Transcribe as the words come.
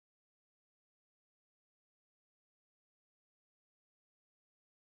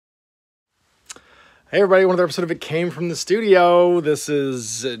Hey everybody, another episode of It Came From The Studio. This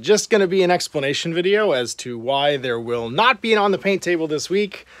is just going to be an explanation video as to why there will not be an On The Paint table this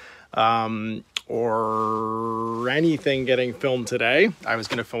week, or anything getting filmed today. I was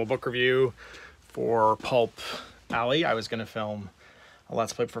going to film a book review for Pulp Alley. I was going to film a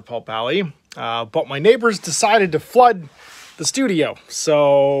Let's Play for Pulp Alley, but my neighbors decided to flood the studio.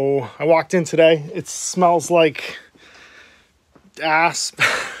 So I walked in today. It smells like ass.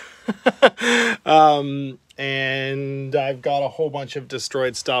 And I've got a whole bunch of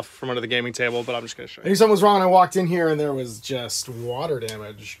destroyed stuff from under the gaming table, but I'm just going to show you. I knew something was wrong. I walked in here and there was just water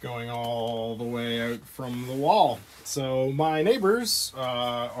damage going all the way out from the wall. So my neighbors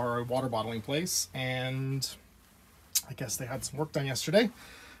are a water bottling place, and I guess they had some work done yesterday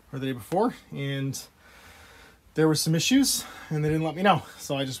or the day before, and there were some issues and they didn't let me know.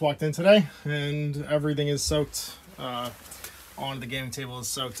 So I just walked in today and everything is soaked. On the gaming table is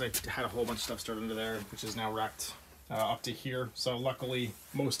soaked. I had a whole bunch of stuff stored under there, which is now wrecked up to here. So luckily,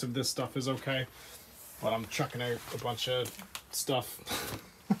 most of this stuff is okay. But I'm chucking out a bunch of stuff.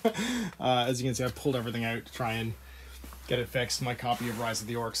 As you can see, I pulled everything out to try and get it fixed. My copy of Rise of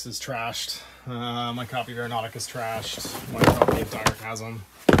the Orcs is trashed. My copy of Aeronautica is trashed. My copy of Dire Chasm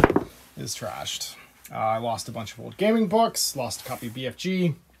is trashed. I lost a bunch of old gaming books. Lost a copy of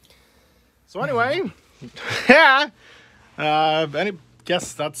BFG. So anyway, yeah. I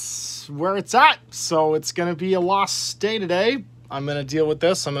guess that's where it's at. So it's going to be a lost day today. I'm going to deal with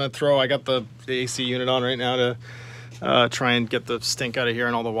this. I'm going to throw, I got the AC unit on right now to try and get the stink out of here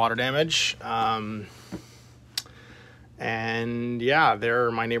and all the water damage. And yeah,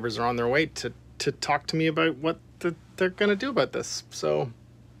 my neighbors are on their way to talk to me about what they're going to do about this. So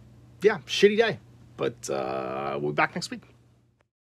yeah, shitty day, but we'll be back next week.